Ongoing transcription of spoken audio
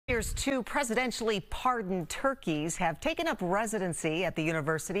This year's two presidentially pardoned turkeys have taken up residency at the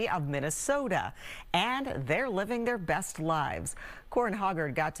University of Minnesota, and they're living their best lives. Corin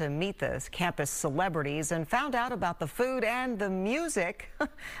Hoggard got to meet the campus celebrities and found out about the food and the music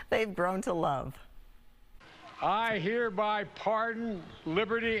they've grown to love. I hereby pardon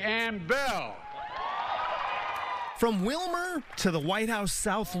Liberty and Bell. From Wilmer to the White House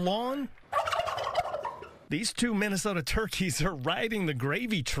South Lawn, these two Minnesota turkeys are riding the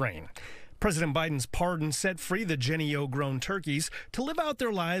gravy train. President Biden's pardon set free the Jenny O-grown turkeys to live out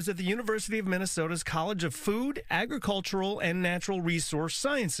their lives at the University of Minnesota's College of Food, Agricultural, and Natural Resource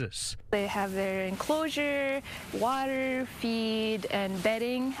Sciences. They have their enclosure, water, feed, and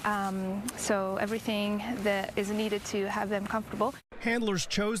bedding, so everything that is needed to have them comfortable. Handlers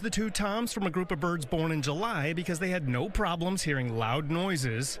chose the two toms from a group of birds born in July because they had no problems hearing loud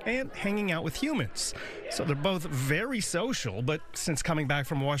noises and hanging out with humans. So they're both very social, but since coming back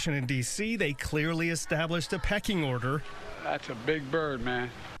from Washington, D.C., they clearly established a pecking order. That's a big bird,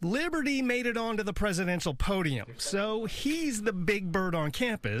 man. Liberty made it onto the presidential podium, so he's the big bird on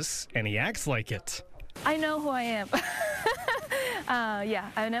campus, and he acts like it. I know who I am. Yeah,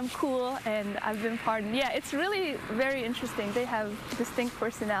 and I'm cool, and I've been pardoned. Yeah, it's really very interesting. They have distinct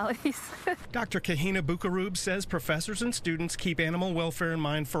personalities. Dr. Kahina Bukarub says professors and students keep animal welfare in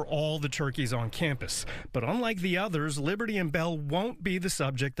mind for all the turkeys on campus. But unlike the others, Liberty and Bell won't be the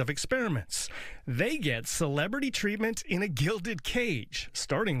subject of experiments. They get celebrity treatment in a gilded cage,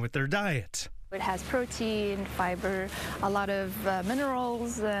 starting with their diet. It has protein, fiber, a lot of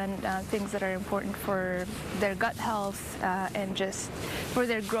minerals and things that are important for their gut health and just for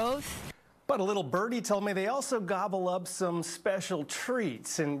their growth. But a little birdie told me they also gobble up some special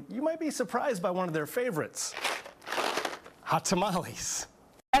treats, and you might be surprised by one of their favorites, hot tamales.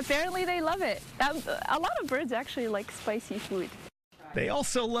 Apparently they love it. A lot of birds actually like spicy food. They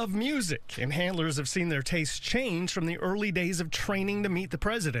also love music, and handlers have seen their tastes change from the early days of training to meet the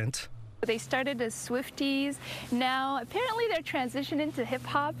president. They started as Swifties. Now, apparently they're transitioning to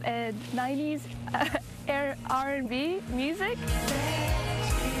hip-hop and 90s R&B music.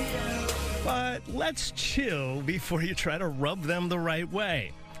 But let's chill before you try to rub them the right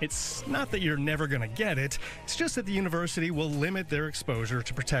way. It's not that you're never going to get it. It's just that the university will limit their exposure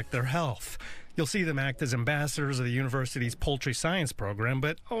to protect their health. You'll see them act as ambassadors of the university's poultry science program,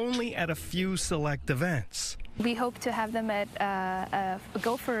 but only at a few select events. We hope to have them at a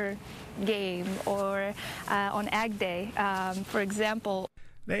Gopher game or on Ag Day, for example.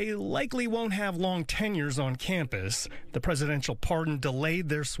 They likely won't have long tenures on campus. The presidential pardon delayed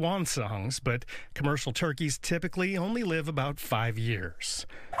their swan songs, but commercial turkeys typically only live about 5 years.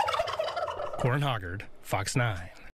 Corin Hoggard, Fox 9.